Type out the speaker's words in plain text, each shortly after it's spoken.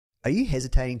Are you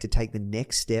hesitating to take the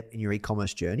next step in your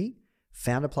e-commerce journey?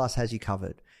 Founder Plus has you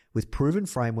covered. With proven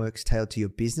frameworks tailored to your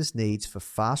business needs for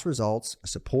fast results, a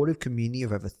supportive community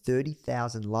of over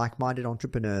 30,000 like-minded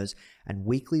entrepreneurs, and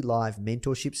weekly live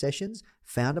mentorship sessions,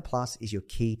 Founder Plus is your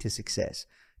key to success.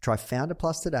 Try Founder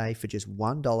Plus today for just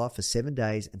 $1 for 7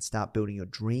 days and start building your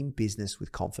dream business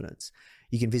with confidence.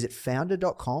 You can visit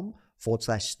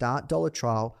founder.com/start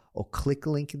 $1 or click the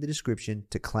link in the description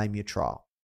to claim your trial.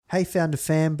 Hey Founder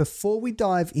fam, before we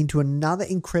dive into another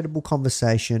incredible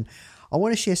conversation, I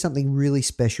want to share something really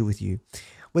special with you.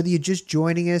 Whether you're just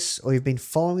joining us or you've been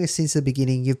following us since the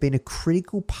beginning, you've been a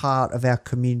critical part of our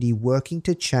community working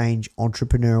to change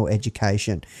entrepreneurial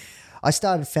education. I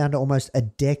started Founder almost a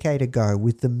decade ago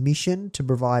with the mission to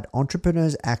provide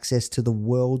entrepreneurs access to the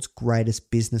world's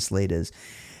greatest business leaders.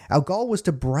 Our goal was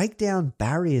to break down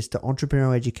barriers to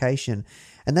entrepreneurial education,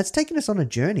 and that's taken us on a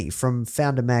journey from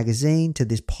Founder Magazine to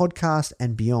this podcast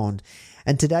and beyond.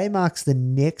 And today marks the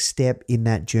next step in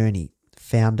that journey,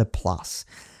 Founder Plus.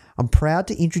 I'm proud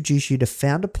to introduce you to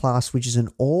Founder Plus, which is an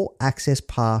all-access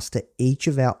pass to each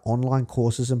of our online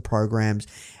courses and programs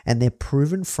and their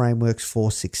proven frameworks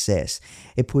for success.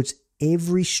 It puts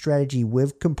every strategy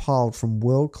we've compiled from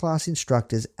world-class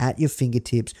instructors at your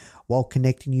fingertips while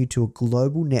connecting you to a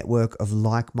global network of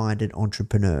like-minded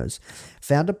entrepreneurs.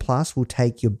 Founder Plus will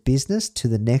take your business to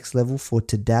the next level for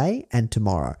today and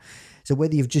tomorrow. So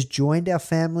whether you've just joined our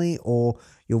family or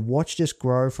you've watched us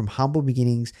grow from humble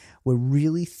beginnings, we're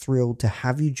really thrilled to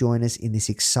have you join us in this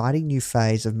exciting new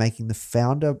phase of making the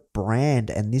Founder brand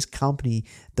and this company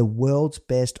the world's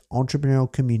best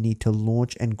entrepreneurial community to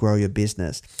launch and grow your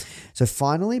business. So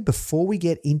finally, before we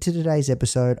get into today's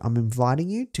episode, I'm inviting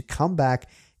you to come back,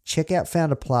 check out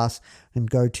Founder Plus, and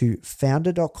go to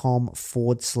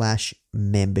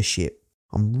founder.com/membership.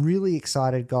 I'm really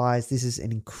excited, guys. This is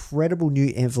an incredible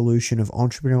new evolution of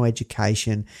entrepreneurial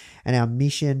education, and our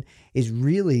mission is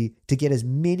really to get as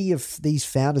many of these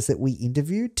founders that we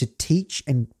interview to teach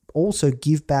and also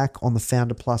give back on the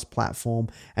Founder Plus platform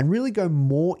and really go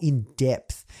more in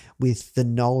depth with the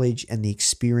knowledge and the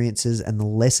experiences and the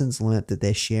lessons learned that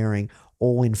they're sharing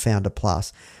all in Founder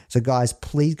Plus. So guys,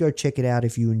 please go check it out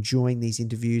if you're enjoying these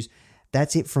interviews.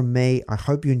 That's it from me. I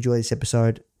hope you enjoy this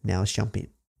episode. Now let's jump in.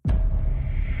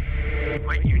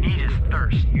 What you need is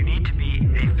thirst. You need to be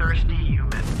a thirsty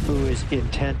human who is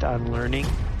intent on learning.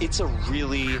 It's a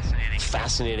really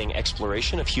fascinating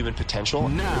exploration of human potential.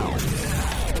 Now.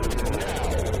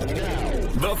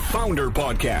 The Founder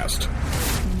Podcast.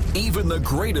 Even the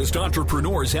greatest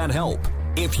entrepreneurs had help.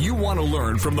 If you want to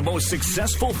learn from the most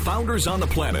successful founders on the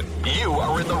planet, you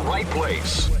are in the right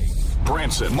place.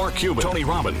 Branson, Mark Cuban, Tony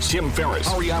Robbins, Tim Ferriss,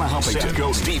 Arianna Huffington, Seth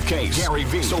Godin, Steve Case, Gary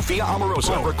Vee, Sophia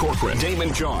Amoruso, Barbara Corcoran,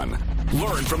 Damon John.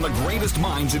 Learn from the greatest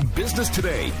minds in business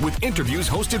today with interviews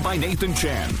hosted by Nathan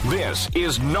Chan. This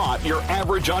is not your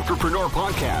average entrepreneur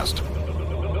podcast.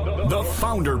 The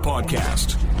Founder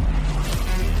Podcast.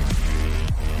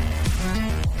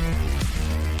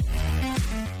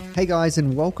 Hey guys,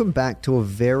 and welcome back to a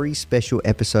very special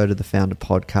episode of the Founder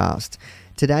Podcast.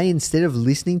 Today, instead of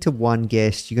listening to one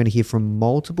guest, you're going to hear from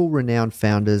multiple renowned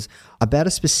founders about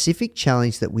a specific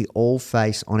challenge that we all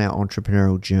face on our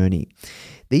entrepreneurial journey.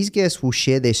 These guests will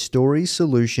share their stories,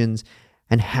 solutions,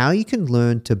 and how you can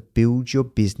learn to build your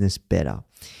business better.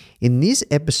 In this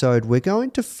episode, we're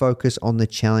going to focus on the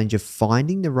challenge of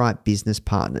finding the right business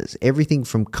partners, everything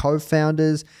from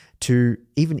co-founders to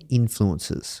even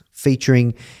influencers,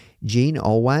 featuring Jean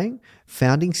Oelwang,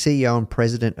 founding CEO and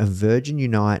president of Virgin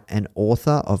Unite and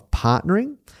author of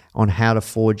Partnering on How to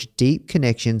Forge Deep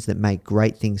Connections That Make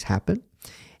Great Things Happen,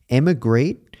 Emma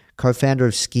Greed, co-founder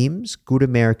of Skims, Good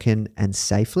American, and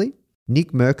Safely,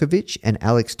 Nick Merkovich and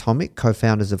Alex Tomic,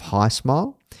 co-founders of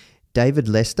HighSmile, David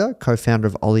Lester, co-founder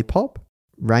of Olipop,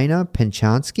 Raina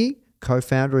Penchansky,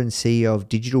 co-founder and CEO of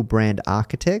Digital Brand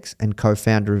Architects and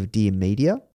co-founder of Dear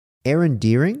Media, Erin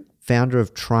Deering, founder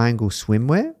of Triangle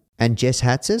Swimwear, and Jess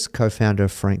Hatzis, co-founder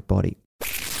of Frank Body.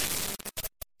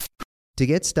 To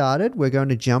get started, we're going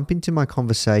to jump into my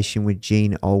conversation with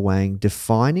Jean Oelwang,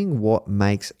 defining what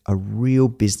makes a real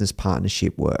business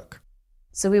partnership work.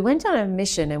 So we went on a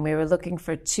mission and we were looking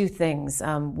for two things.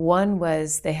 One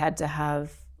was they had to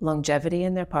have longevity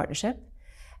in their partnership.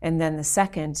 And then the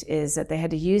second is that they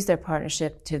had to use their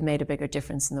partnership to have made a bigger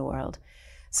difference in the world.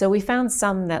 So we found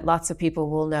some that lots of people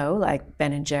will know, like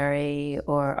Ben & Jerry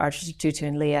or Archie Tutu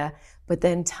and Leah, but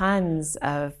then tons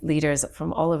of leaders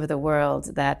from all over the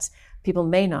world that people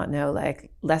may not know,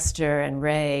 like Lester and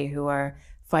Ray, who are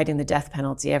fighting the death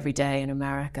penalty every day in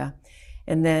America.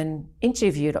 And then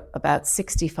interviewed about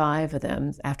 65 of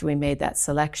them after we made that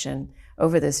selection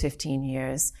over those 15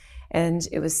 years. And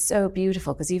it was so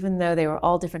beautiful because even though they were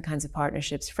all different kinds of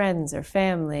partnerships, friends or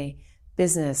family,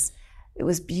 business, it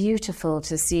was beautiful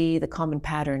to see the common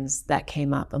patterns that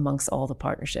came up amongst all the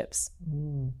partnerships.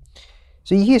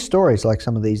 So you hear stories like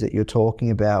some of these that you're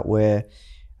talking about where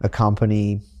a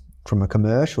company from a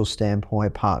commercial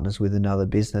standpoint partners with another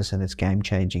business and it's game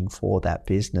changing for that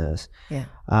business. Yeah.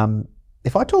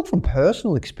 If I talk from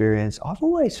personal experience, I've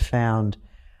always found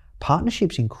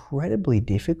partnerships incredibly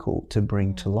difficult to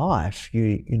bring to life.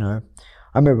 You know,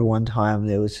 I remember one time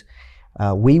there was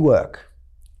WeWork,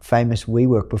 famous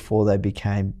WeWork before they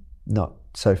became not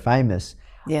so famous.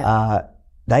 Yeah.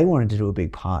 They wanted to do a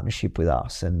big partnership with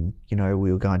us, and you know,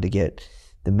 we were going to get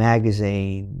the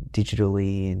magazine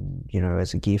digitally and, you know,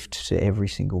 as a gift to every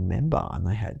single member, and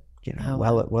they had, you know,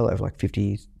 well over like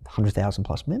 50, 100,000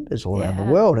 plus members all around the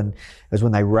world. And it was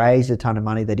when they raised a ton of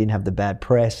money, they didn't have the bad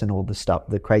press and all the stuff,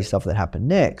 the crazy stuff that happened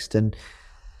next. And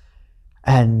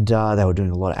they were doing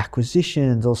a lot of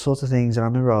acquisitions, all sorts of things. And I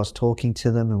remember I was talking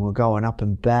to them and we were going up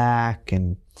and back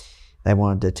and they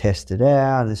wanted to test it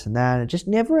out and this and that. And it just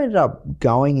never ended up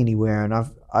going anywhere. And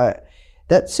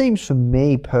that seems for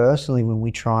me personally, when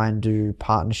we try and do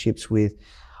partnerships with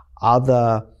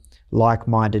other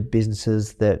like-minded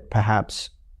businesses that perhaps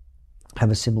have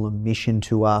a similar mission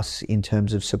to us in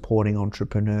terms of supporting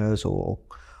entrepreneurs or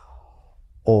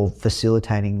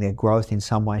facilitating their growth in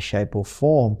some way, shape or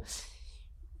form,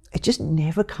 it just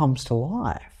never comes to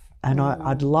life. And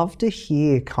I'd love to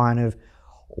hear kind of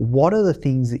what are the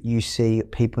things that you see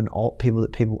people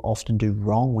often do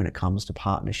wrong when it comes to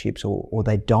partnerships, or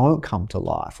they don't come to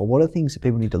life, or what are things that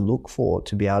people need to look for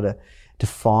to be able to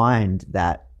find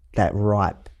that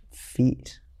right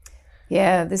fit?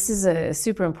 Yeah, this is a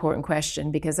super important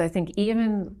question because I think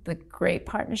even the great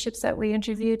partnerships that we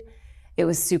interviewed, it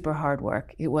was super hard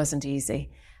work. It wasn't easy.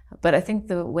 But I think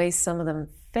the way some of them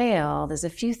fail, there's a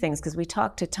few things, because we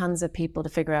talked to tons of people to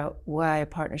figure out why a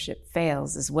partnership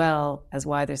fails as well as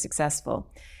why they're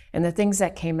successful. And the things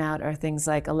that came out are things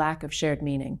like a lack of shared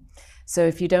meaning. So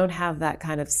if you don't have that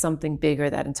kind of something bigger,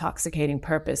 that intoxicating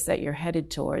purpose that you're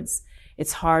headed towards,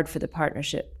 it's hard for the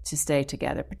partnership to stay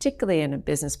together, particularly in a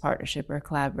business partnership or a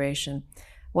collaboration.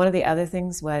 One of the other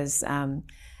things was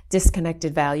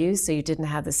disconnected values. So you didn't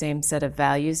have the same set of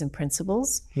values and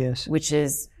principles, yes, which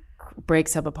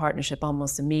breaks up a partnership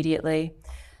almost immediately.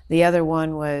 The other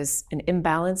one was an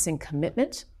imbalance in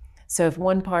commitment. So if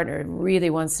one partner really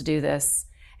wants to do this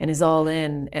and is all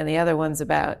in, and the other one's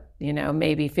about,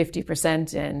 maybe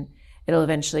 50% in, it'll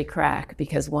eventually crack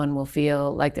because one will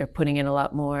feel like they're putting in a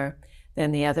lot more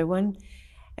than the other one.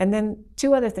 And then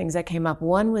two other things that came up.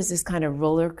 One was this kind of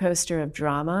roller coaster of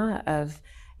drama of,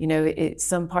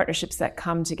 some partnerships that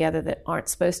come together that aren't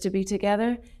supposed to be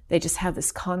together. They just have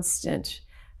this constant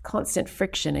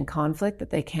friction and conflict that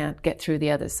they can't get through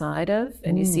the other side of.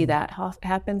 And you see that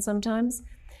happen sometimes.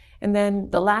 And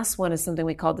then the last one is something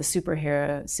we call the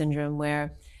superhero syndrome,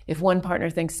 where if one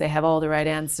partner thinks they have all the right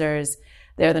answers,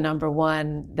 they're the number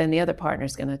one, then the other partner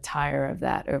is going to tire of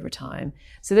that over time.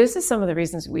 So those are some of the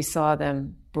reasons we saw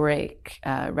them break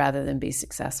rather than be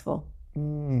successful.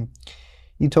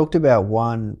 You talked about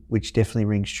one which definitely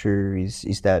rings true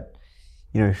is that,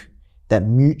 that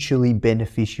mutually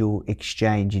beneficial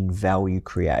exchange in value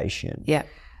creation. Yeah.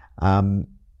 I'm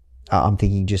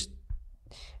thinking just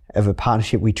of a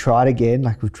partnership we tried again,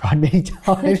 like we've tried many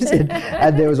times,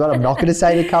 and there was one. I'm not going to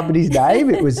say the company's name.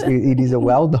 It is a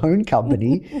well-known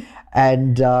company,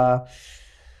 and they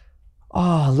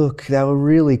were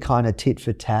really kind of tit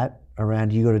for tat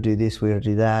around. You got to do this, we got to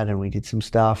do that, and we did some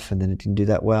stuff, and then it didn't do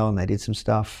that well, and they did some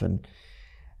stuff, and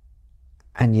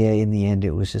yeah, in the end,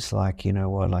 it was just like,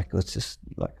 let's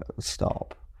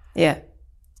stop. Yeah.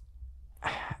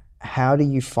 How do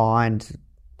you find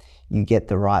you get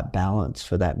the right balance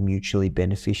for that mutually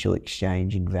beneficial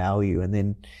exchange in value? And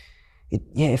then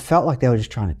it felt like they were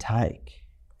just trying to take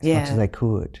as much as they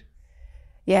could.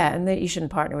 Yeah, and that you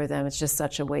shouldn't partner with them. It's just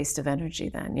such a waste of energy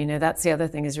then. That's the other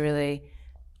thing, is really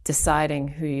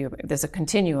deciding there's a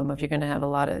continuum. If you're going to have a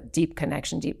lot of deep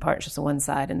connection, deep partnerships on one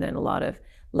side, and then a lot of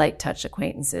light touch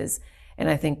acquaintances. And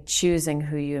I think choosing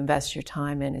who you invest your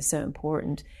time in is so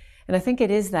important. And I think it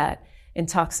is that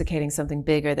intoxicating something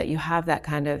bigger, that you have that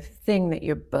kind of thing that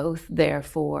you're both there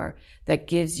for, that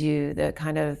gives you the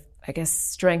kind of,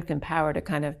 strength and power to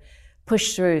kind of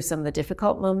push through some of the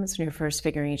difficult moments when you're first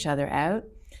figuring each other out.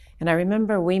 And I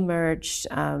remember we merged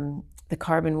the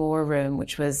Carbon War Room,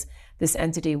 which was this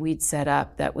entity we'd set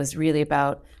up that was really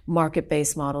about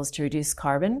market-based models to reduce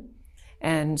carbon.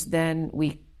 And then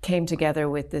we came together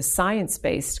with this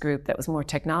science-based group that was more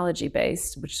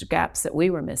technology-based, which are gaps that we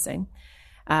were missing.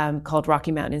 called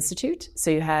Rocky Mountain Institute.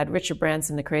 So you had Richard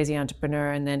Branson, the crazy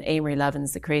entrepreneur, and then Amory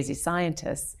Lovins, the crazy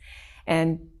scientist.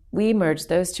 And we merged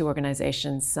those two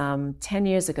organizations some 10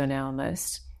 years ago now,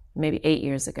 almost, maybe 8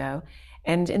 years ago.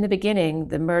 And in the beginning,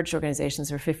 the merged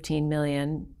organizations were $15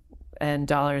 million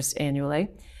annually.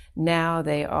 Now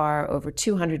they are over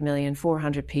 200 million,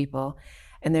 400 people.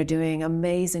 And they're doing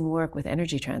amazing work with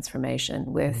energy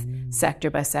transformation, with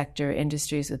sector by sector,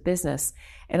 industries with business.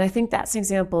 And I think that's an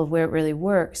example of where it really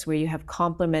works, where you have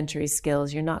complementary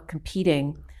skills. You're not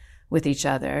competing with each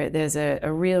other. There's a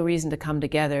real reason to come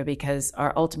together because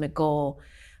our ultimate goal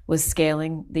was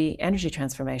scaling the energy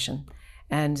transformation.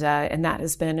 And that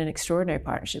has been an extraordinary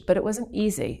partnership. But it wasn't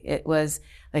easy. It was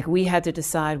like we had to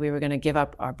decide we were going to give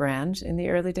up our brand in the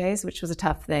early days, which was a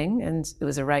tough thing, and it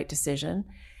was a right decision.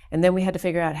 And then we had to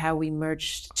figure out how we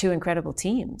merged two incredible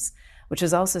teams, which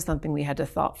was also something we had to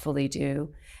thoughtfully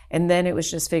do. And then it was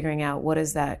just figuring out what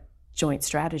does that joint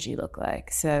strategy look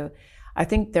like. So I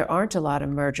think there aren't a lot of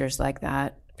mergers like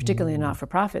that, particularly in the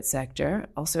not-for-profit sector,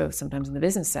 also sometimes in the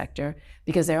business sector,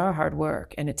 because they are hard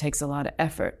work and it takes a lot of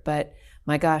effort. But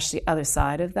my gosh, the other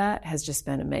side of that has just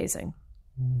been amazing.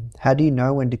 How do you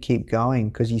know when to keep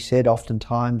going? Because you said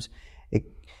oftentimes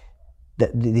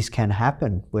that this can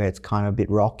happen where it's kind of a bit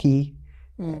rocky.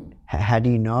 How do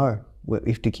you know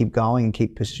if to keep going and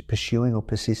keep pursuing or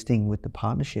persisting with the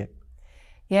partnership?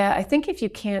 Yeah, I think if you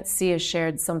can't see a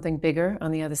shared something bigger on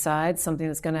the other side, something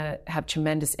that's going to have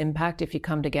tremendous impact if you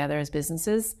come together as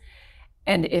businesses,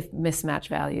 and if mismatch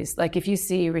values, like if you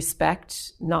see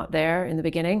respect not there in the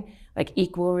beginning, like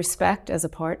equal respect as a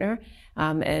partner,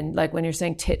 and like when you're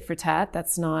saying tit for tat,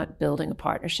 that's not building a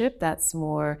partnership. That's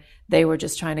more they were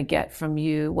just trying to get from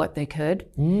you what they could.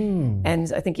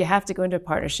 And I think you have to go into a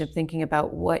partnership thinking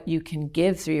about what you can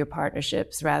give through your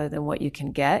partnerships rather than what you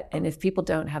can get. And if people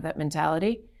don't have that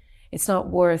mentality, it's not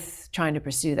worth trying to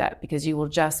pursue that because you will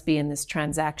just be in this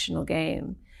transactional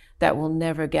game that will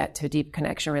never get to a deep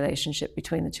connection relationship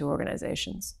between the two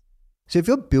organizations. So if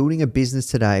you're building a business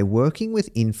today, working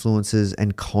with influencers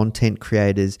and content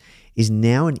creators is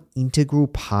now an integral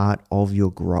part of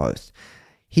your growth.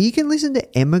 Here you can listen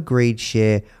to Emma Grede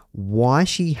share why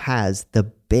she has the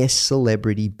best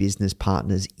celebrity business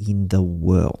partners in the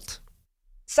world.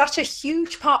 Such a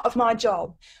huge part of my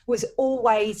job was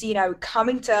always,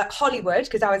 coming to Hollywood,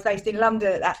 because I was based in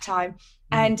London at that time,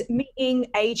 and meeting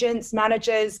agents,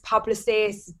 managers,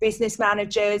 publicists, business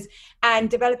managers, and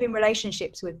developing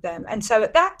relationships with them. And so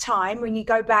at that time, when you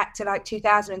go back to like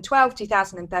 2012,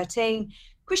 2013,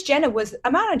 Kris Jenner was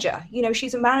a manager.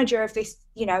 She's a manager of this,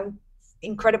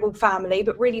 incredible family,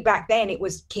 but really back then it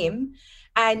was Kim.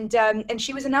 And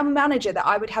she was another manager that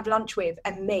I would have lunch with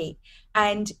and meet.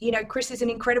 And, Kris is an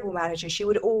incredible manager. She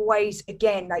would always,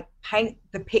 again, like paint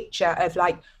the picture of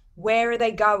like, where are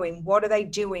they going? What are they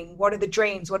doing? What are the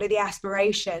dreams? What are the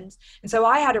aspirations? And so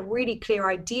I had a really clear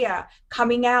idea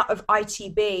coming out of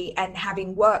ITB and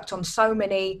having worked on so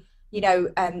many,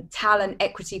 talent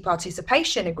equity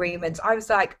participation agreements. I was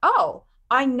like, oh,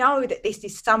 I know that this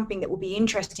is something that will be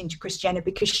interesting to Kris Jenner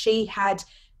because she had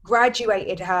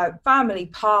graduated her family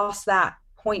past that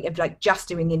point of like just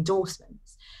doing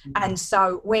endorsements. And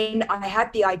so when I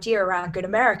had the idea around Good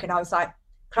American, I was like,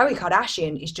 Khloe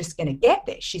Kardashian is just going to get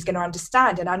this. She's going to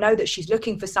understand. And I know that she's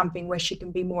looking for something where she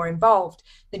can be more involved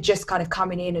than just kind of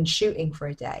coming in and shooting for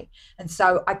a day. And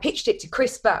so I pitched it to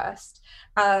Kris first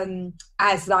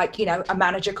as like, a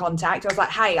manager contact. I was like,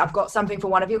 hey, I've got something for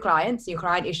one of your clients. Your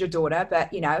client is your daughter,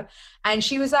 but, and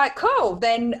she was like, cool.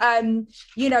 Then,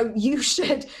 you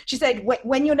should, she said,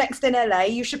 when you're next in LA,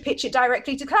 you should pitch it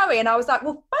directly to Khloe. And I was like,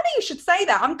 well, funny you should say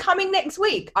that. I'm coming next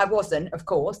week. I wasn't, of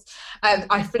course.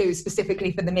 I flew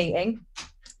specifically for the meeting.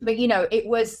 But, it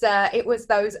was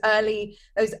those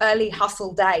early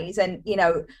hustle days. And,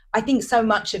 I think so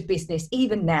much of business,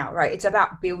 even now, right, it's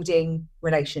about building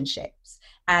relationships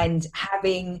and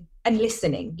having and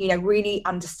listening, really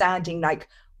understanding like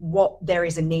what there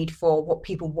is a need for, what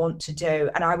people want to do.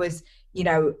 And I was,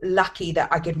 lucky that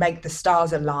I could make the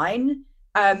stars align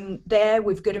there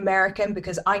with Good American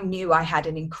because I knew I had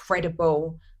an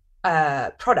incredible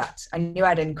product. I knew I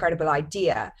had an incredible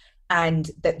idea.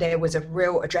 And that there was a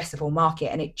real addressable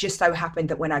market. And it just so happened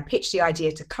that when I pitched the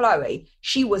idea to Khloe,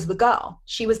 she was the girl,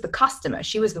 she was the customer,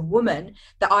 she was the woman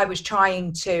that I was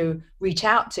trying to reach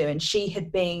out to. And she had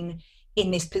been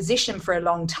in this position for a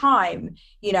long time,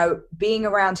 being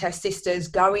around her sisters,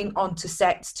 going onto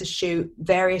sets to shoot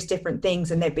various different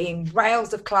things, and there being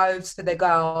rails of clothes for the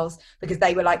girls because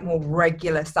they were like more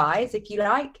regular size, if you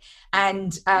like,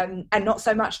 and not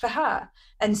so much for her.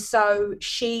 And so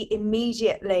she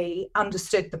immediately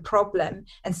understood the problem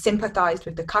and sympathized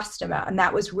with the customer. And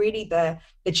that was really the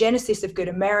genesis of Good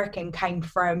American, came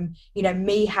from,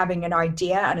 me having an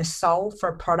idea and a soul for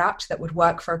a product that would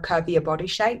work for a curvier body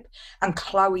shape, and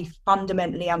Chloe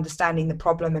fundamentally understanding the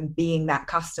problem and being that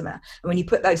customer. And when you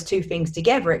put those two things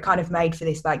together, it kind of made for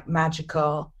this like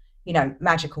magical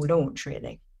launch,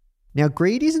 really. Now,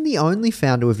 Greed isn't the only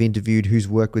founder we've interviewed who's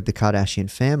worked with the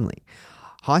Kardashian family.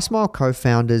 HiSmile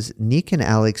co-founders Nick and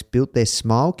Alex built their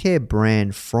Smile Care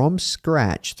brand from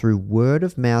scratch through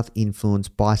word-of-mouth influence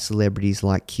by celebrities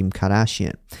like Kim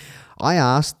Kardashian. I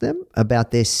asked them about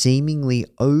their seemingly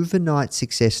overnight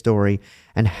success story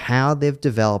and how they've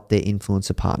developed their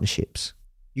influencer partnerships.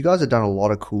 You guys have done a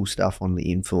lot of cool stuff on the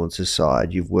influencer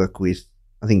side. You've worked with,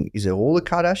 I think, is it all the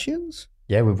Kardashians?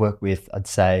 Yeah, we've worked with, I'd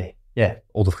say,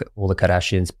 all the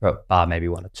Kardashians, bar maybe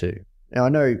one or two. Now, I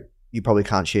know you probably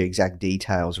can't share exact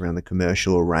details around the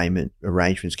commercial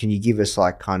arrangements. Can you give us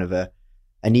like kind of an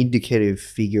indicative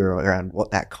figure around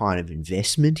what that kind of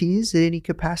investment is at any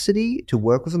capacity to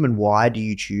work with them, and why do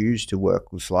you choose to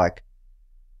work with like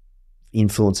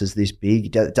influencers this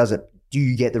big? Do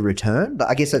you get the return?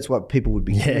 I guess that's what people would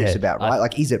be curious about, right?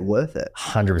 Like, is it worth it?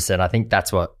 100%. I think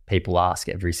that's what people ask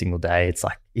every single day. It's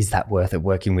like, is that worth it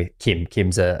working with Kim?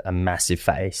 Kim's a massive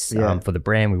face for the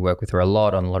brand. We work with her a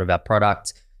lot on a lot of our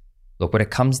products. Look, when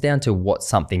it comes down to what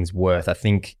something's worth, I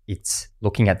think it's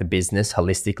looking at the business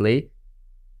holistically.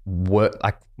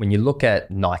 Like when you look at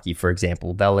Nike, for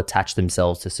example, they'll attach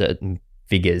themselves to certain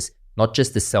figures, not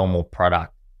just to sell more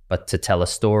product, but to tell a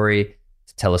story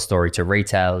to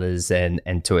retailers and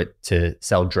to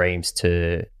sell dreams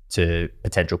to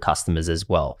potential customers as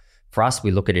well. For us, we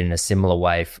look at it in a similar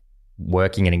way,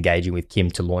 working and engaging with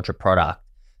Kim to launch a product.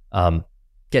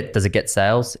 Does it get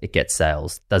sales? It gets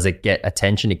sales. Does it get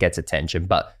attention? It gets attention.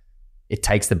 But it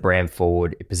takes the brand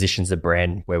forward. It positions the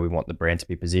brand where we want the brand to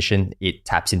be positioned. It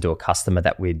taps into a customer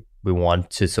that we want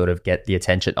to sort of get the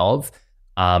attention of.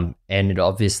 And it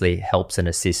obviously helps and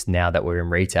assists, now that we're in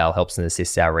retail, helps and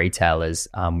assists our retailers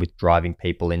with driving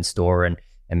people in store and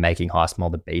making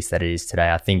HiSmile the beast that it is today.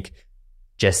 I think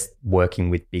just working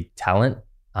with big talent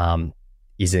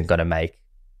isn't going to make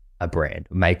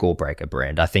or break a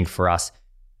brand. I think for us,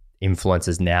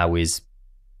 influencers now is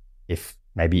if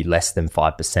maybe less than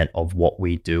 5% of what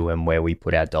we do and where we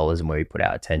put our dollars and where we put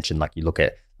our attention. Like you look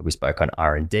at, we spoke on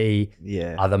R&D,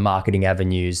 other marketing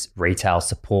avenues, retail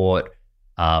support,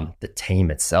 the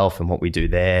team itself and what we do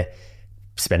there,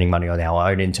 spending money on our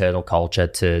own internal culture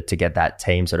to get that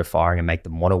team sort of firing and make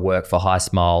them want to work for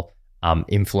HiSmile.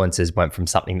 Influencers went from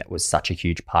something that was such a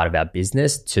huge part of our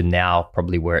business to now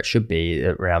probably where it should be,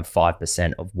 around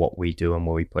 5% of what we do and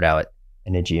where we put our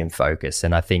energy and focus.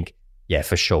 And I think,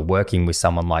 for sure, working with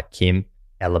someone like Kim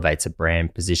elevates a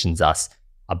brand, positions us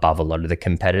above a lot of the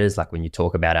competitors. Like when you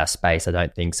talk about our space, I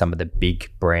don't think some of the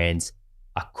big brands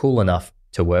are cool enough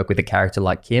to work with a character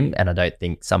like Kim. And I don't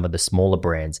think some of the smaller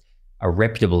brands are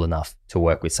reputable enough to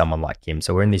work with someone like Kim.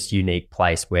 So we're in this unique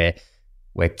place where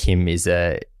Kim is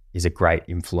a great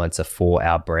influencer for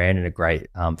our brand and a great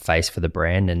face for the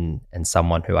brand, and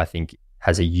someone who I think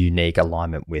has a unique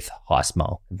alignment with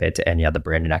HiSmile compared to any other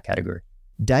brand in our category.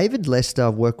 David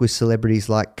Lester worked with celebrities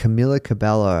like Camila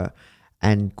Cabello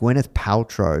and Gwyneth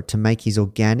Paltrow to make his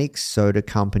organic soda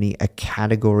company a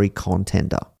category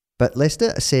contender. But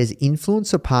Lester says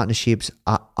influencer partnerships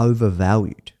are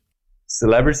overvalued.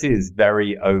 Celebrity is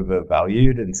very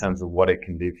overvalued in terms of what it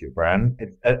can do for your brand.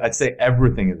 I'd say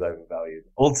everything is overvalued.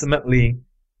 Ultimately,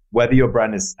 whether your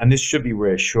brand is, and this should be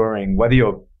reassuring, whether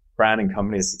your brand and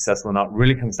company is successful or not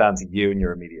really comes down to you and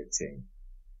your immediate team.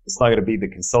 It's not going to be the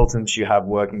consultants you have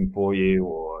working for you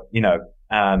or,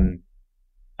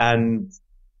 and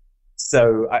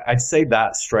so I'd say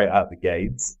that straight out the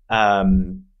gate.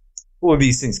 All of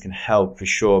these things can help for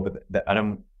sure, but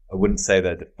I wouldn't say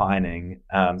they're defining.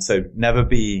 So never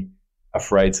be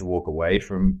afraid to walk away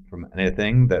from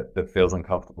anything that feels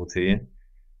uncomfortable to you.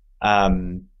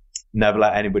 Never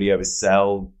let anybody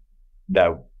oversell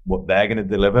what they're going to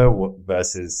deliver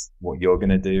versus what you're going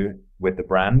to do with the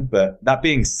brand. But that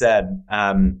being said,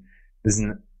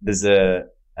 there's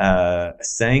a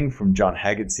saying from John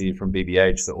Hegarty from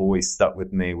BBH that always stuck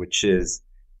with me, which is,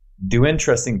 do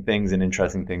interesting things and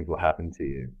interesting things will happen to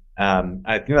you.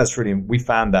 I think that's we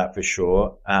found that for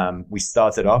sure. We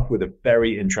started off with a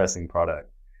very interesting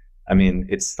product. I mean,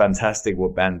 it's fantastic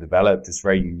what Ben developed. It's a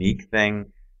very unique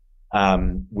thing.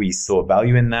 We saw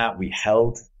value in that. We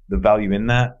held the value in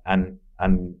that, and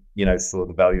saw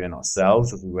the value in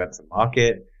ourselves as we went to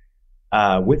market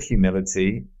with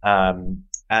humility.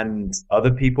 And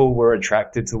other people were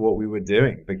attracted to what we were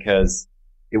doing because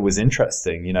it was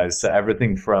interesting, So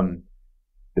everything from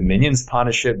the Minions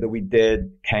partnership that we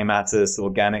did came at us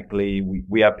organically.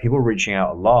 We have people reaching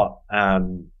out a lot.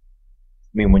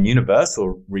 When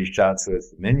Universal reached out to us,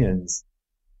 the Minions,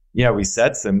 we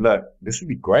said to them, look, this would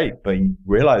be great, but you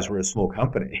realize we're a small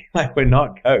company. Like, we're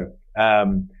not Coke.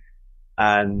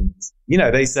 And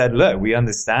they said, look, we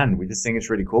understand. We just think it's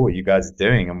really cool what you guys are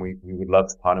doing, and we would love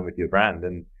to partner with your brand.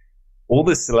 And all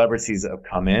the celebrities that have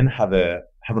come in have an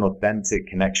authentic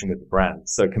connection with the brand.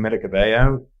 So Camila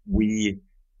Cabello, we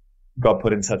got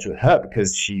put in touch with her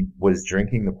because she was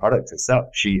drinking the product herself.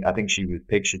 I think she was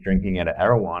pictured drinking it at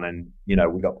Erewhon, and, we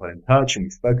got put in touch and we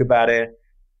spoke about it.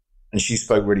 And she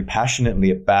spoke really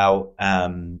passionately about,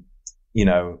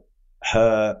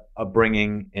 her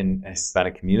upbringing in a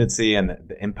Hispanic community and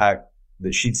the impact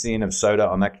that she'd seen of soda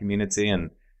on that community,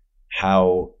 and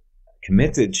how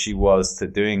committed she was to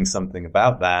doing something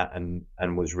about that, and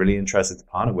was really interested to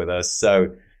partner with us.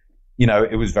 So,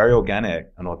 it was very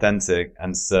organic and authentic.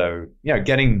 And so,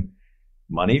 getting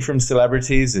money from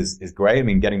celebrities is great.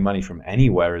 Getting money from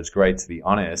anywhere is great, to be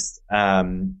honest.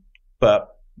 But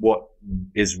what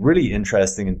is really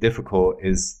interesting and difficult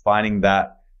is finding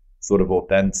that sort of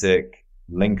authentic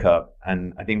link up.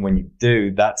 And I think when you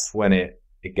do, that's when it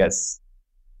gets,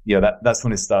 that's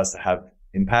when it starts to have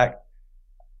impact.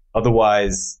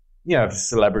 Otherwise, if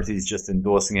celebrities just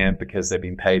endorsing it because they've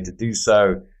been paid to do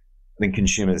so, I think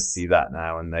consumers see that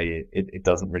now, and it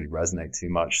doesn't really resonate too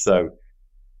much. So,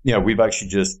 we've actually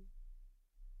just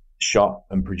shot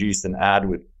and produced an ad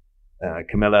with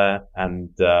Camila, and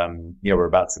we're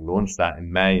about to launch that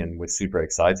in May, and we're super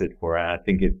excited for it. I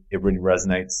think it really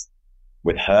resonates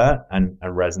with her and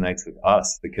resonates with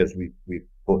us because we've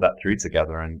thought that through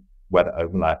together, and where the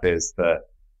overlap is for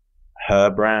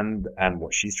her brand and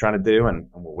what she's trying to do and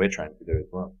what we're trying to do as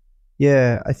well.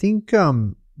 Yeah, I think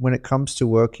when it comes to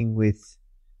working with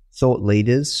thought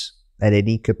leaders at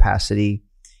any capacity,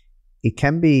 it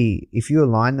can be, if you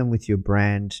align them with your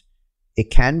brand,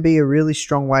 it can be a really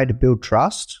strong way to build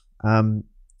trust,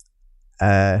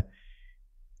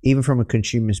 even from a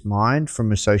consumer's mind,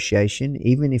 from association,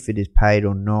 even if it is paid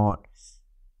or not.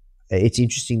 It's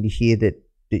interesting to hear that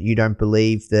you don't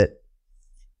believe that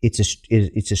it's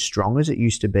as strong as it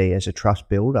used to be as a trust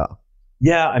builder.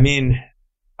 Yeah,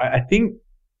 I think,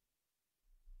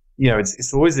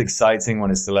 it's always exciting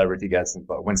when a celebrity gets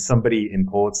involved, when somebody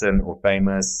important or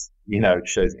famous,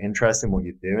 shows interest in what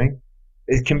you're doing.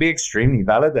 It can be extremely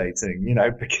validating,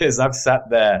 because I've sat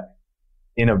there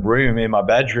in a room in my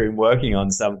bedroom working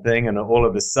on something, and all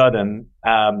of a sudden,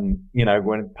 when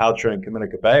Paltrow and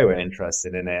Camila Cabello were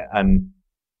interested in it. And,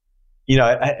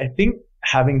 I think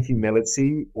having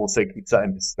humility also keeps that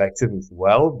in perspective as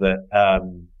well, that,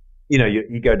 your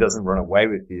ego doesn't run away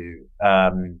with you.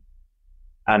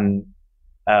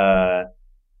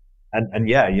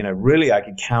 Really I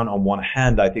could count on one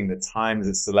hand, I think, the times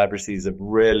that celebrities have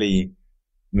really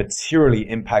materially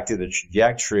impacted the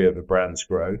trajectory of a brand's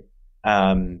growth.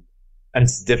 And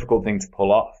it's a difficult thing to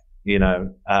pull off,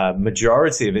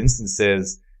 majority of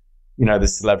instances, the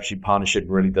celebrity partnership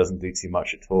really doesn't do too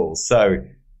much at all. So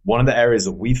one of the areas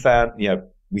that we found,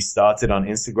 we started on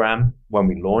Instagram when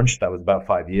we launched. That was about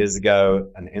 5 years ago,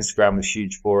 and Instagram was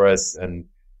huge for us. And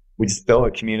we just built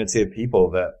a community of people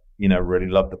that, really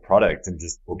loved the product and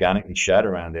just organically shared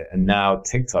around it. And now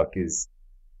TikTok is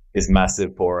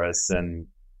massive for us. And,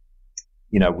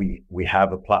 we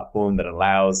have a platform that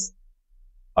allows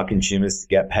our consumers to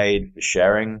get paid for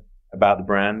sharing about the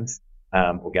brand,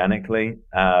 organically.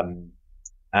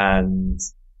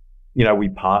 We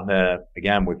partner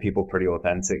again with people pretty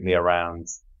authentically around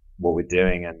what we're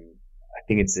doing. And I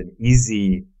think it's an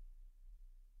easy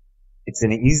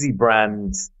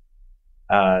brand,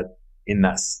 in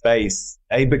that space,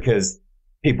 because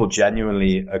people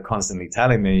genuinely are constantly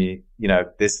telling me,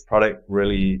 this product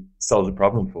really solves a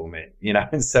problem for me,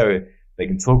 and so they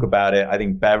can talk about it. I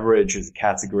think beverage as a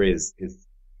category is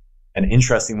an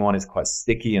interesting one. It's quite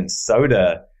sticky, and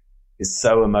soda is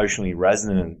so emotionally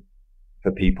resonant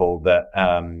for people that,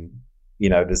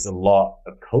 there's a lot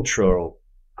of cultural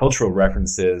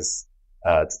references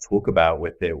to talk about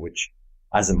with it, which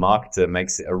as a marketer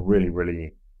makes it a really,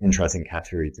 really interesting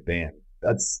category to be in.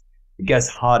 It gets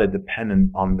harder dependent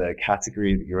on the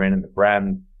category that you're in and the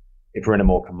brand. If we're in a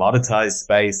more commoditized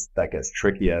space, that gets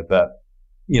trickier. But,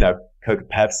 Coke,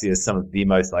 Pepsi are some of the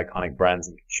most iconic brands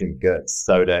in consumer goods.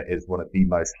 Soda is one of the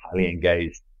most highly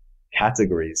engaged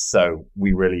categories. So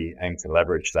we really aim to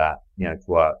leverage that,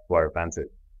 to our advantage.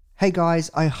 Hey guys,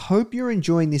 I hope you're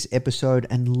enjoying this episode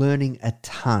and learning a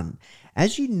ton.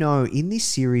 As you know, in this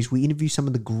series, we interview some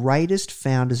of the greatest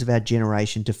founders of our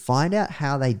generation to find out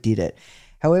how they did it.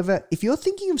 However, if you're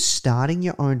thinking of starting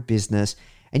your own business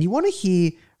and you want to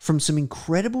hear from some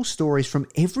incredible stories from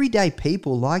everyday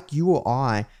people like you or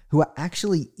I who are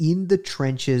actually in the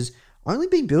trenches, only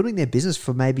been building their business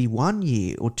for maybe 1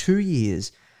 year or 2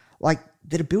 years, like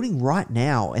that are building right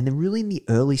now and they're really in the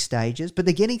early stages, but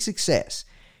they're getting success,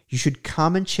 you should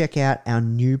come and check out our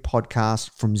new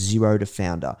podcast, From Zero to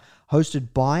Founder,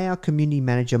 hosted by our community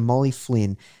manager, Molly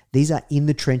Flynn. These are in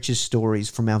the trenches stories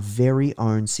from our very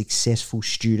own successful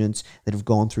students that have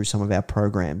gone through some of our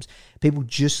programs. People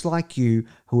just like you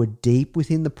who are deep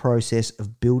within the process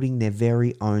of building their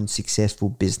very own successful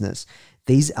business.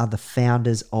 These are the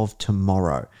founders of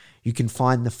tomorrow. You can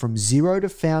find the From Zero to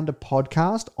Founder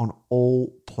podcast on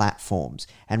all platforms.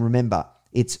 And remember,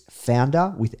 it's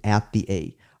founder without the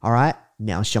E. All right,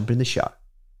 now let's jump in the show.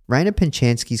 Raina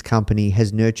Penchansky's company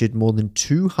has nurtured more than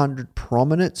 200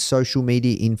 prominent social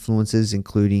media influencers,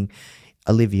 including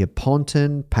Olivia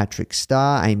Ponton, Patrick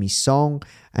Starr, Amy Song,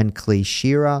 and Clee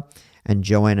Shearer, and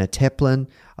Joanna Teplin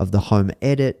of The Home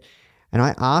Edit. And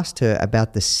I asked her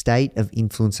about the state of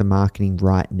influencer marketing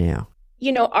right now.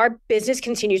 Our business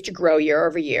continues to grow year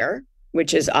over year,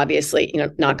 which is obviously,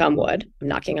 knock on wood. I'm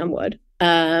knocking on wood.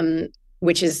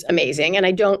 Which is amazing. And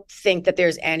I don't think that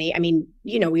there's any,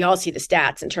 we all see the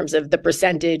stats in terms of the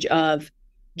percentage of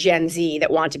Gen Z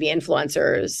that want to be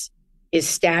influencers is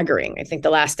staggering. I think the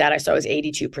last stat I saw was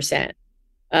 82%.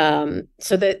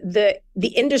 So the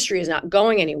industry is not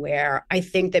going anywhere. I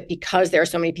think that because there are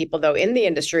so many people though in the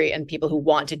industry and people who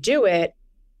want to do it,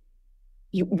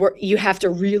 you have to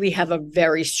really have a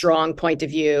very strong point of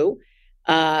view.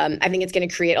 I think it's going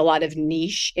to create a lot of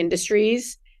niche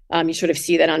industries. You sort of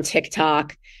see that on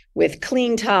TikTok with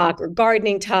clean talk or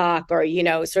gardening talk or,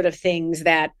 sort of things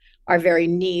that are very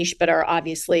niche, but are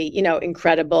obviously,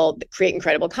 incredible, create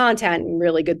incredible content and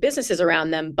really good businesses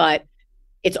around them. But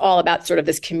it's all about sort of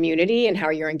this community and how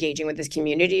you're engaging with this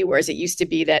community. Whereas it used to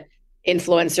be that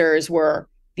influencers were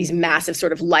these massive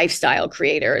sort of lifestyle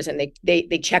creators and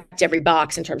they checked every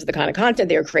box in terms of the kind of content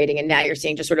they were creating. And now you're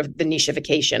seeing just sort of the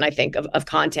nicheification, I think, of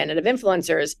content and of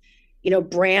influencers.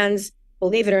 Brands,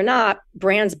 believe it or not,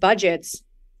 brands' budgets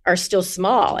are still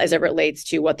small as it relates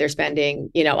to what they're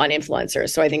spending, on influencers.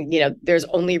 So I think, there's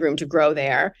only room to grow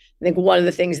there. I think one of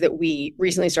the things that we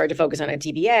recently started to focus on at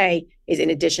TBA is, in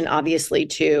addition, obviously,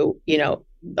 to,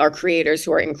 our creators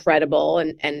who are incredible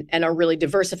and are really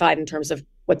diversified in terms of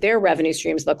what their revenue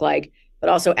streams look like, but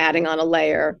also adding on a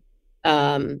layer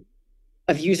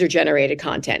of user-generated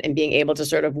content and being able to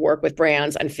sort of work with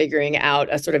brands on figuring out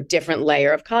a sort of different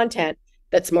layer of content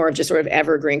that's more of just sort of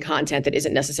evergreen content that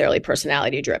isn't necessarily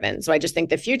personality driven. So I just think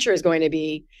the future is going to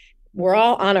be, we're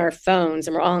all on our phones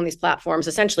and we're all on these platforms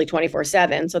essentially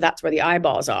 24/7. So that's where the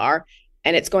eyeballs are.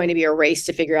 And it's going to be a race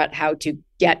to figure out how to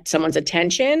get someone's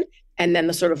attention and then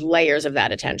the sort of layers of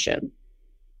that attention.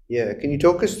 Yeah. Can you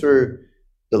talk us through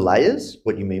the layers?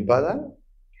 What do you mean by that?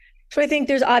 So I think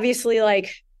there's obviously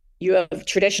you have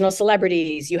traditional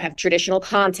celebrities, you have traditional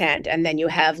content, and then you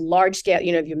have large scale,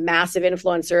 you have massive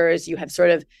influencers, you have sort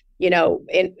of,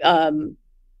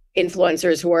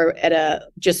 influencers who are at a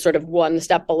just sort of one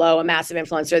step below a massive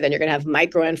influencer. Then you're going to have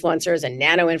micro influencers and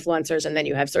nano influencers, and then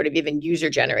you have sort of even user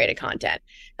generated content.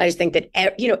 I just think that,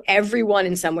 everyone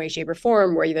in some way, shape, or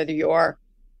form, where either you're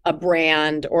a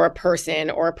brand or a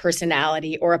person or a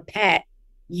personality or a pet,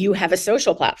 you have a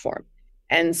social platform.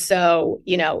 And so,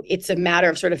 it's a matter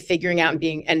of sort of figuring out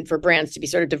and for brands to be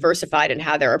sort of diversified in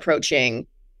how they're approaching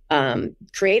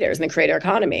creators and the creator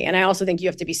economy. And I also think you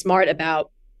have to be smart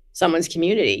about someone's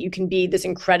community. You can be this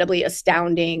incredibly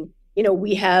astounding,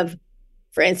 we have,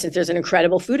 for instance, there's an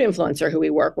incredible food influencer who we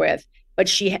work with, but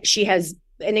she has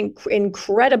an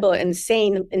incredible,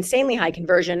 insanely high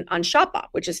conversion on Shopbop,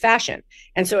 which is fashion.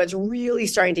 And so it's really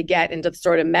starting to get into the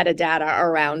sort of metadata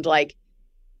around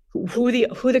who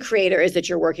the creator is that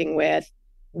you're working with,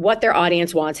 what their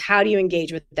audience wants, how do you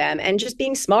engage with them, and just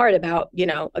being smart about,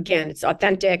 again, it's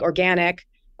authentic, organic,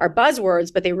 are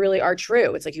buzzwords, but they really are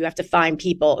true. It's you have to find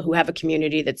people who have a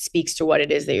community that speaks to what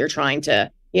it is that you're trying to,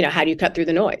 how do you cut through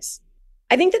the noise?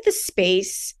 I think that the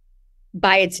space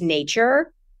by its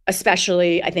nature,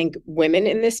 especially I think women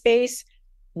in this space,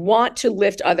 want to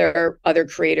lift other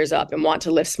creators up and want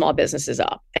to lift small businesses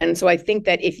up. And so I think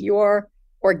that if you're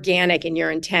organic in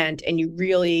your intent and you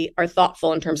really are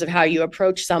thoughtful in terms of how you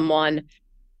approach someone,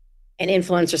 an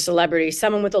influencer, celebrity,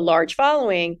 someone with a large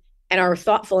following, and are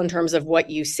thoughtful in terms of what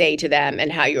you say to them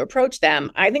and how you approach them,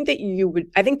 I think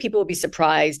people will be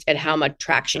surprised at how much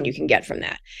traction you can get from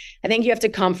that. I think you have to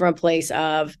come from a place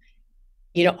of,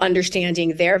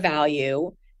 understanding their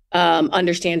value,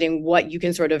 understanding what you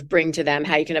can sort of bring to them,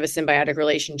 how you can have a symbiotic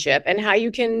relationship, and how you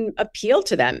can appeal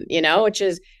to them, which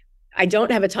is, I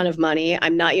don't have a ton of money.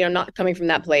 I'm not coming from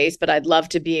that place, but I'd love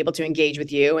to be able to engage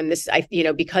with you. And this,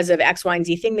 because of X, Y, and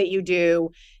Z thing that you do,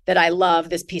 that I love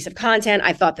this piece of content,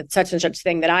 I thought that such and such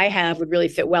thing that I have would really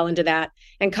fit well into that,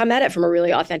 and come at it from a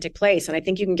really authentic place. And I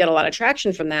think you can get a lot of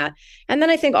traction from that. And then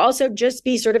I think also just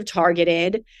be sort of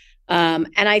targeted. And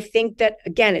I think that,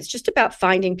 again, it's just about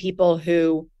finding people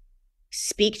who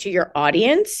speak to your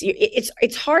audience.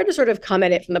 It's hard to sort of come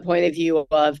at it from the point of view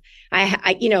of,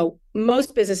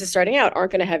 most businesses starting out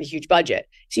aren't going to have a huge budget.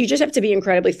 So you just have to be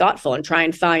incredibly thoughtful and try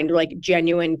and find like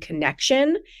genuine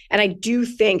connection. And I do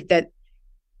think that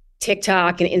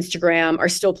TikTok and Instagram are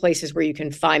still places where you can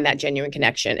find that genuine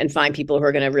connection and find people who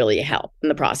are going to really help in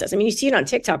the process. I mean, you see it on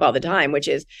TikTok all the time, which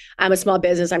is, I'm a small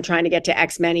business, I'm trying to get to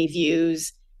X many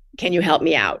views. Can you help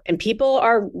me out? And people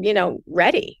are,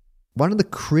 ready. One of the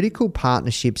critical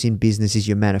partnerships in business is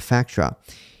your manufacturer.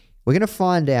 We're going to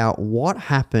find out what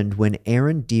happened when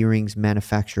Erin Deering's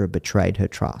manufacturer betrayed her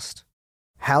trust.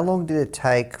 How long did it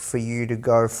take for you to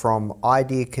go from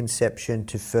idea conception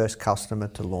to first customer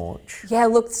to launch? Yeah,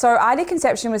 look, so idea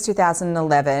conception was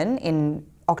 2011 in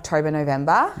October,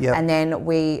 November. Yep. And then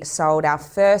we sold our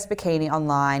first bikini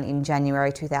online in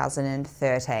January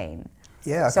 2013.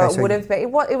 Yeah, okay, so it would have been,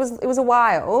 it was a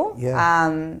while.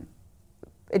 Yeah.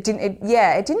 It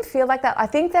didn't feel like that. I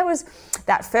think there was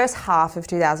that first half of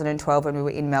 2012 when we were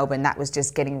in Melbourne, that was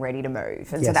just getting ready to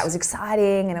move. And so that was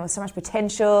exciting and there was so much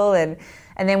potential. And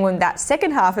then when that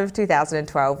second half of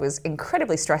 2012 was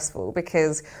incredibly stressful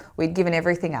because we'd given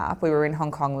everything up. We were in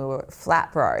Hong Kong, we were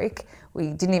flat broke.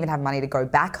 We didn't even have money to go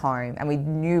back home and we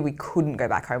knew we couldn't go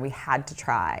back home. We had to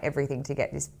try everything to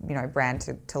get this, brand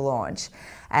to launch.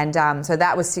 And so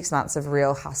that was 6 months of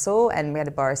real hustle, and we had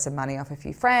to borrow some money off a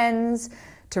few friends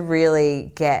to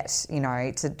really get,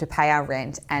 to pay our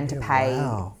rent and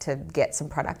to get some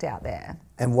product out there.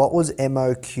 And what was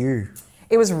MOQ?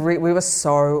 It was we were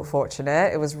so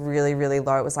fortunate. It was really, really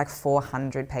low. It was like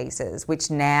 400 pieces,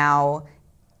 which now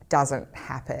doesn't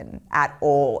happen at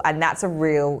all. And that's a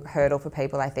real hurdle for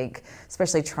people, I think,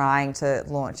 especially trying to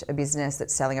launch a business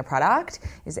that's selling a product,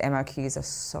 is MOQs are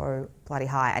so bloody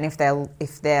high. And if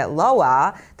they're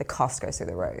lower, the cost goes through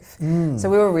the roof. So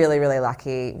we were really, really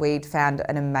lucky. We'd found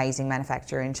an amazing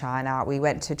manufacturer in China. We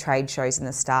went to trade shows in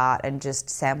the start and just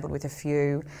sampled with a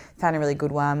few, found a really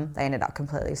good one. They ended up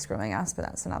completely screwing us, but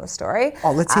that's another story.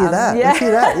 Oh, let's hear that. Yeah. Let's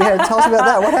hear that. Yeah, tell us about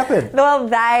that. What happened? Well,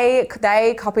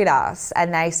 they copied us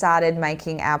and they started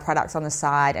making our products on the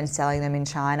side and selling them in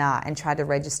China and tried to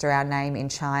register our name in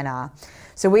China.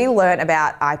 So we learnt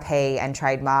about IP and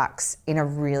trademarks in a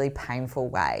really painful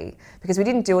way because we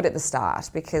didn't do it at the start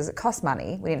because it cost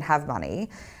money. We didn't have money.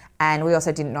 And we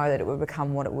also didn't know that it would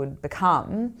become what it would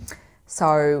become.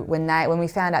 So when we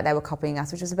found out they were copying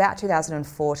us, which was about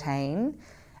 2014,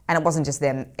 and it wasn't just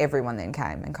them, everyone then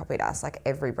came and copied us. Like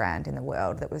every brand in the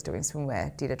world that was doing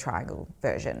swimwear did a triangle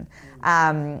version.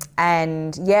 But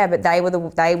they were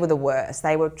the worst.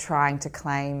 They were trying to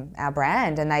claim our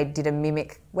brand and they did a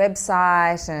mimic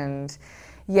website and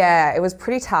it was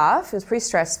pretty tough. It was pretty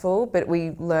stressful, but we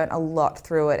learnt a lot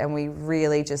through it and we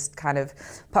really just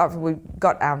we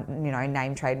got our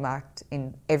name trademarked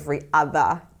in every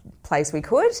other place we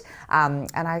could, and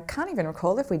I can't even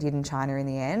recall if we did in China in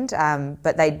the end,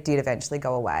 but they did eventually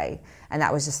go away, and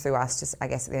that was just through us just, I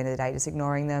guess at the end of the day, just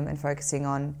ignoring them and focusing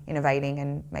on innovating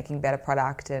and making better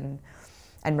product and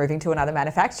moving to another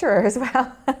manufacturer as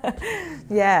well.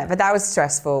 But that was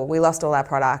stressful. We lost all our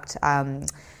product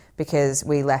because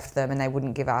we left them and they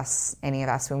wouldn't give us any of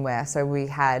our swimwear, so we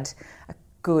had a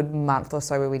good month or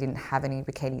so where we didn't have any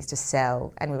bikinis to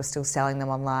sell and we were still selling them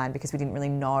online because we didn't really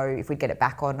know if we'd get it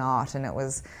back or not, and it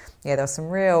was there were some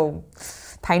real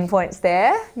pain points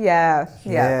there.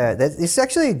 It's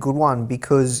actually a good one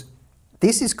because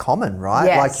this is common, right?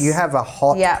 Yes. Like you have a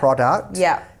hot product,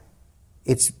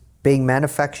 it's being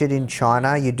manufactured in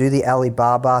China, you do the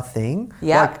Alibaba thing,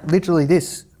 like literally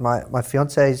this, my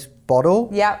fiance's bottle,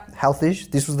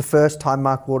 Healthish, this was the first time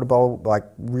Mark Water Bowl like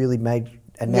really made.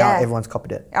 And now everyone's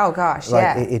copied it. Oh gosh,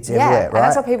 it's everywhere, right? And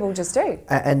that's what people just do.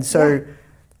 And so,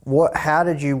 how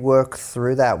did you work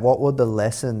through that? What were the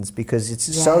lessons? Because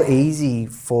it's so easy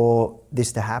for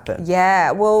this to happen.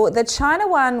 Yeah, well, the China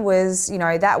one was,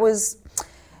 that was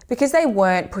because they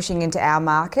weren't pushing into our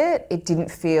market, it didn't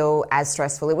feel as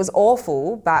stressful. It was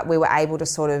awful, but we were able to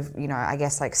sort of, you know, I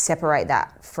guess like separate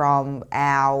that from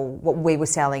what we were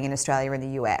selling in Australia and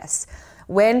the US.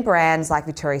 When brands like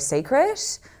Victoria's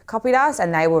Secret copied us,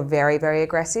 and they were very, very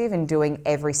aggressive in doing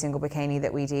every single bikini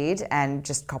that we did and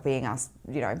just copying us,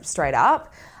 you know, straight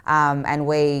up. And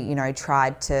we, you know,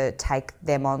 tried to take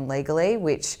them on legally,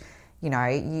 which, you know,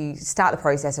 you start the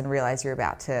process and realise you're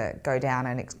about to go down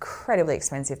an incredibly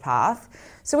expensive path.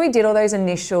 So we did all those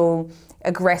initial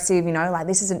aggressive, you know, like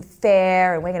this isn't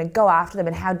fair and we're going to go after them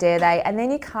and how dare they. And then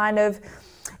you kind of,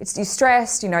 you're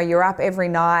stressed, you know, you're up every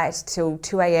night till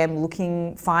 2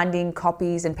 a.m. finding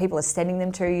copies, and people are sending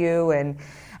them to you. And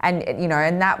you know,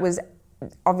 and that was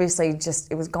obviously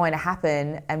just, it was going to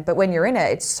happen. But when you're in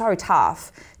it, it's so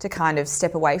tough to kind of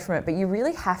step away from it. But you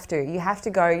really have to. You have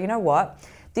to go, you know what?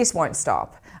 This won't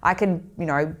stop. I can, you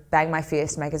know, bang my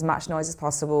fist, make as much noise as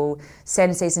possible,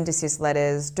 send cease and desist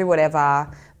letters, do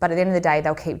whatever. But at the end of the day,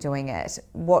 they'll keep doing it.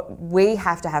 What we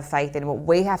have to have faith in, what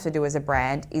we have to do as a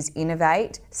brand is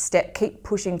innovate, keep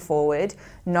pushing forward,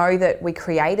 know that we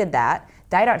created that.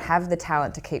 They don't have the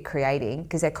talent to keep creating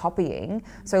because they're copying.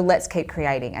 So let's keep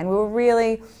creating. And we were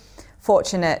really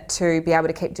fortunate to be able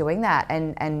to keep doing that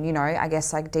and you know, I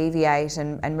guess like deviate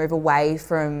and move away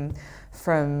from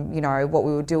you know what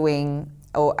we were doing,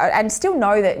 and still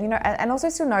know that, you know, and also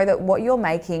still know that what you're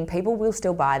making, people will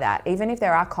still buy that. Even if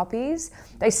there are copies,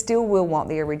 they still will want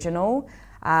the original,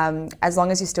 as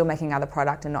long as you're still making other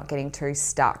product and not getting too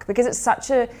stuck, because it's such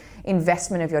a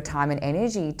investment of your time and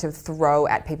energy to throw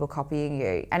at people copying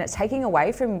you, and it's taking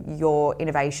away from your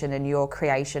innovation and your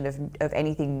creation of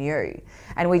anything new.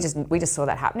 And we just saw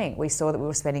that happening. We saw that we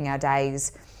were spending our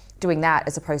days doing that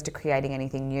as opposed to creating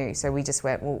anything new. So we just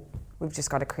went, well, we've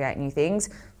just got to create new things,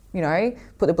 you know,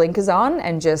 put the blinkers on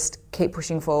and just keep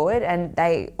pushing forward, and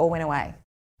they all went away.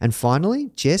 And finally,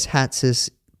 Jess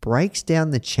Hatzis breaks down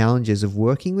the challenges of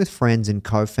working with friends and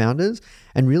co-founders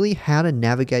and really how to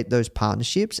navigate those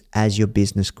partnerships as your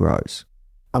business grows.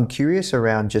 I'm curious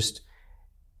around just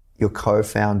your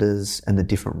co-founders and the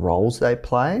different roles they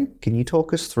play. Can you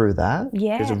talk us through that?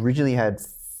 Yeah. Because originally you had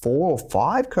 4 or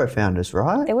 5 co-founders,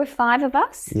 right? There were 5 of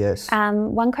us. Yes.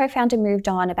 One co-founder moved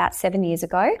on about 7 years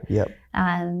ago. Yep.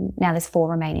 Now there's 4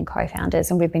 remaining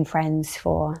co-founders, and we've been friends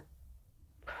for,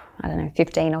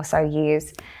 15 or so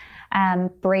years.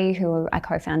 Bree, who I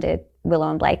co-founded Willow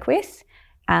and Blake with,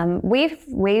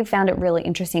 we've found it really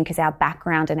interesting because our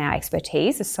background and our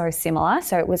expertise are so similar.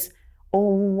 So it was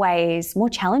always more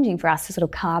challenging for us to sort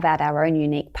of carve out our own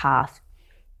unique path.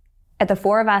 At the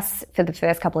 4 of us, for the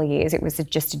first couple of years, it was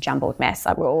just a jumbled mess.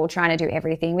 Like, we're all trying to do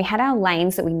everything. We had our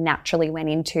lanes that we naturally went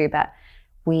into, but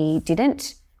we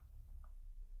didn't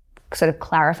sort of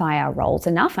clarify our roles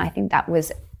enough. And I think that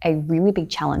was a really big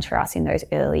challenge for us in those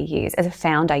early years. As a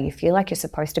founder, you feel like you're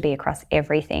supposed to be across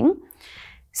everything.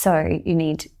 So you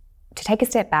need to take a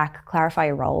step back, clarify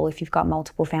your role if you've got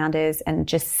multiple founders, and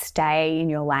just stay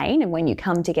in your lane. And when you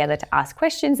come together to ask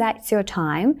questions, that's your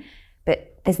time. But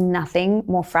there's nothing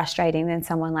more frustrating than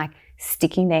someone like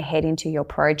sticking their head into your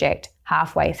project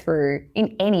halfway through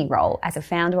in any role as a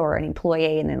founder or an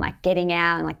employee, and then like getting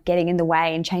out and like getting in the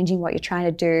way and changing what you're trying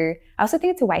to do. I also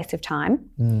think it's a waste of time.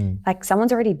 Like,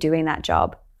 someone's already doing that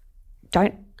job.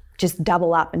 Don't just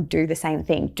double up and do the same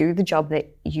thing. Do the job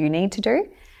that you need to do.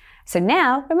 So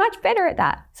now we're much better at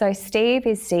that. So Steve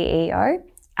is CEO,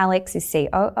 Alex is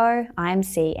COO, I'm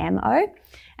CMO,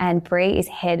 and Bree is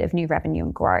head of new revenue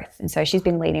and growth. And so she's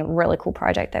been leading a really cool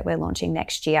project that we're launching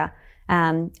next year.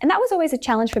 And that was always a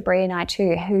challenge for Bree and I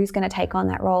too. Who's going to take on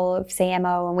that role of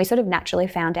CMO? And we sort of naturally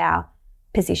found our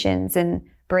positions. And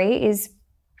Bree is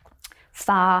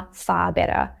far, far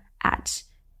better at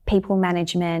people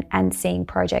management and seeing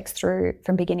projects through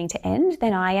from beginning to end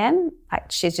than I am. Like,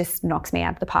 she just knocks me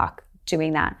out of the park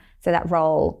doing that. So that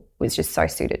role was just so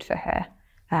suited for her.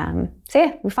 So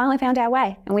yeah, we finally found our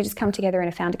way, and we just come together in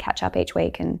a founder catch up each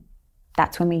week, and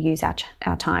that's when we use our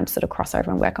time to sort of cross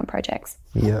over and work on projects.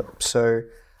 Yep. So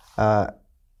what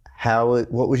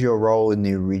was your role in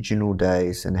the original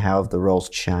days, and how have the roles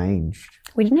changed?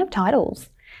 We didn't have titles.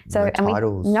 So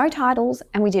no titles,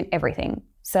 and we did everything.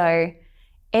 So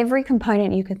every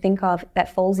component you could think of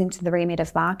that falls into the remit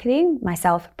of marketing,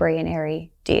 myself, Bree and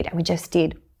Eri did, and we just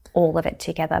did all of it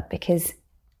together, because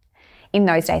in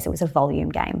those days it was a volume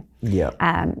game. Yeah.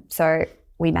 So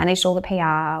we managed all the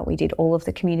PR, we did all of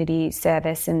the community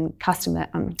service and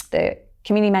the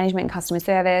community management and customer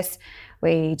service.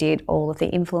 We did all of the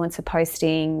influencer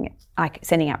posting, like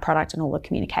sending out product and all the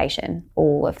communication,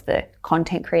 all of the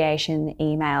content creation,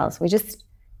 emails.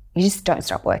 You just don't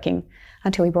stop working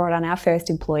until we brought on our first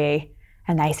employee.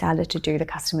 and they started to do the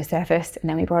customer service, and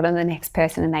then we brought on the next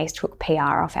person and they took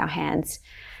PR off our hands.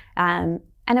 And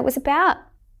it was about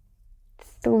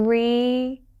 2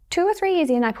 or 3 years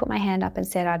in, I put my hand up and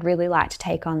said I'd really like to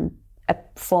take on a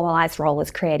formalised role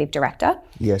as creative director.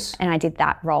 Yes. And I did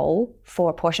that role for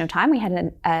a portion of time. We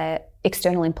had an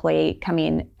external employee come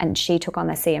in and she took on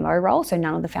the CMO role, so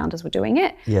none of the founders were doing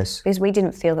it. Yes. Because we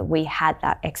didn't feel that we had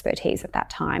that expertise at that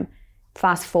time.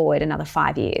 Fast forward another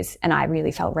 5 years and I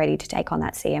really felt ready to take on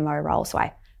that CMO role. So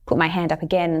I put my hand up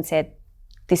again and said,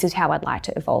 this is how I'd like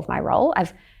to evolve my role.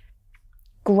 I've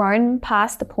grown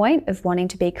past the point of wanting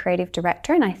to be creative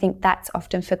director, and I think that's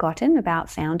often forgotten about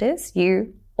founders.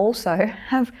 You also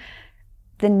have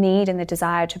the need and the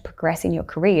desire to progress in your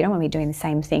career. You don't want to be doing the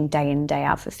same thing day in, day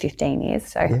out for 15 years.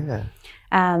 So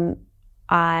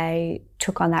I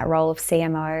took on that role of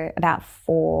CMO about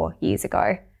 4 years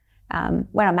ago.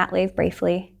 Went on mat leave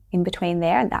briefly in between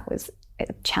there, and that was a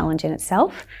challenge in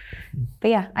itself. But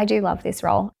yeah, I do love this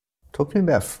role. Talk to me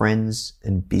about friends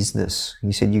and business.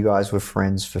 You said you guys were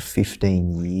friends for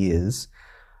 15 years,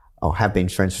 or have been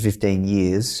friends for 15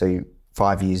 years. So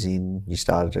 5 years in, you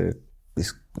started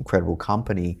this incredible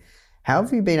company. How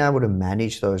have you been able to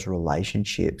manage those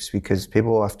relationships? Because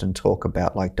people often talk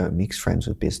about like, don't mix friends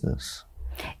with business.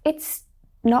 It's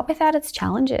not without its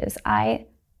challenges. I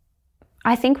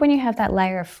think when you have that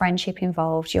layer of friendship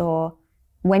involved,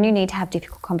 when you need to have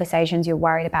difficult conversations, you're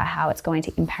worried about how it's going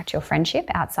to impact your friendship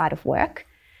outside of work.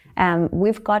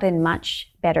 We've gotten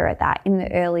much better at that. In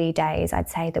the early days, I'd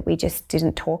say that we just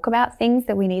didn't talk about things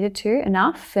that we needed to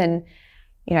enough. And,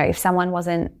 you know, if someone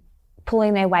wasn't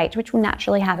pulling their weight, which will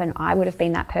naturally happen, I would have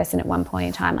been that person at one point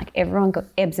in time. Like everyone got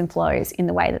ebbs and flows in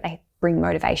the way that they bring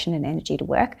motivation and energy to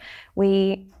work.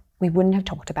 We wouldn't have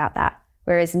talked about that.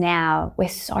 Whereas now we're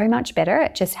so much better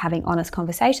at just having honest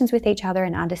conversations with each other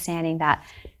and understanding that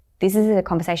this is a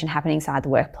conversation happening inside the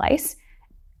workplace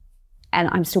and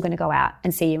I'm still going to go out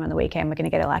and see you on the weekend. We're going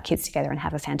to get all our kids together and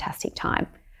have a fantastic time.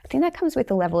 I think that comes with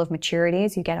the level of maturity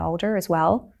as you get older as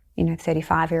well. You know,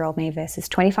 35-year-old me versus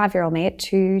 25-year-old me are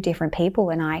two different people,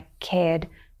 and I cared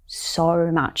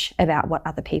so much about what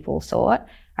other people thought.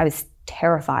 I was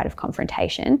terrified of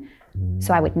confrontation,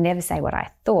 so I would never say what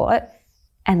I thought.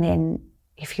 And then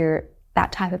if you're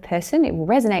that type of person, it will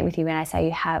resonate with you when I say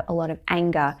you have a lot of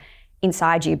anger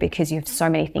inside you because you have so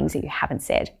many things that you haven't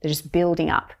said. They're just building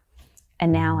up.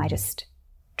 And now I just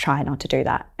try not to do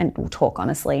that and will talk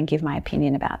honestly and give my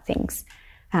opinion about things.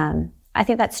 I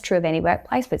think that's true of any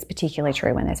workplace, but it's particularly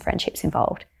true when there's friendships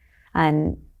involved.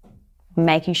 And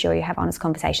making sure you have honest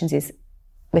conversations is,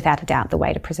 without a doubt, the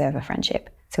way to preserve a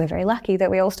friendship. So we're very lucky that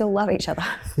we all still love each other.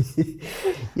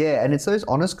 Yeah, and it's those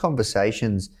honest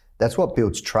conversations, that's what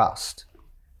builds trust.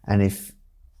 And if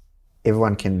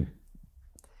everyone can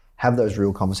have those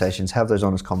real conversations, have those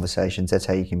honest conversations, that's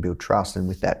how you can build trust. And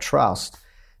with that trust,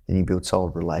 then you build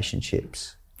solid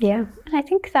relationships. Yeah, and I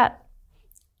think that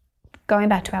going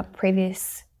back to our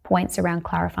previous points around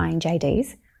clarifying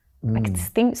JDs, like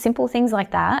simple things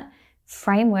like that,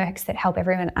 frameworks that help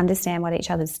everyone understand what each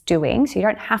other's doing. So you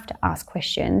don't have to ask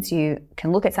questions. You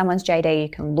can look at someone's JD, you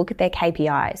can look at their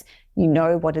KPIs, you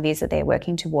know what it is that they're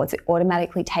working towards. It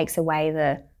automatically takes away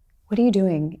the, what are you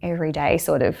doing every day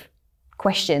sort of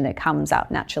question that comes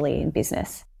up naturally in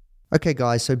business. Okay,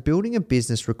 guys, so building a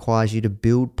business requires you to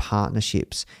build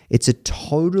partnerships. It's a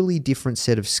totally different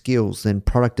set of skills than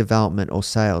product development or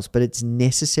sales, but it's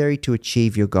necessary to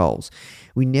achieve your goals.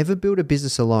 We never build a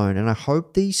business alone, and I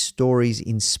hope these stories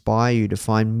inspire you to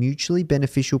find mutually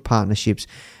beneficial partnerships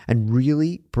and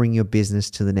really bring your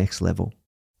business to the next level.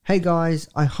 Hey guys,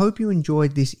 I hope you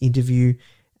enjoyed this interview.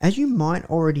 As you might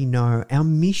already know, our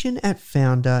mission at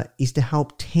Foundr is to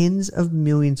help tens of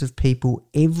millions of people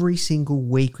every single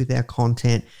week with our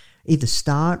content, either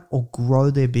start or grow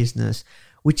their business,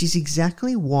 which is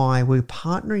exactly why we're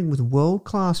partnering with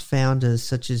world-class founders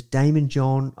such as Daymond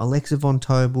John, Alexa Von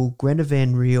Tobel, Greta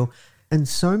Van Riel, and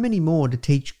so many more to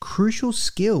teach crucial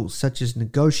skills such as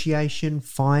negotiation,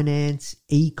 finance,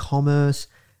 e-commerce,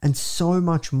 and so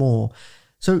much more.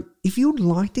 So if you'd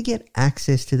like to get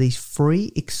access to these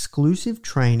free exclusive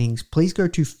trainings, please go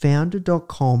to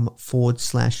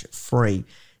foundr.com/free.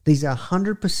 These are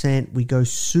 100%. We go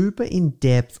super in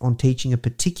depth on teaching a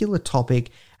particular topic,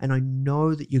 and I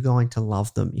know that you're going to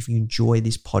love them if you enjoy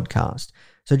this podcast.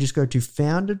 So just go to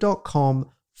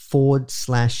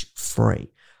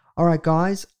foundr.com/free. All right,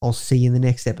 guys, I'll see you in the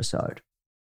next episode.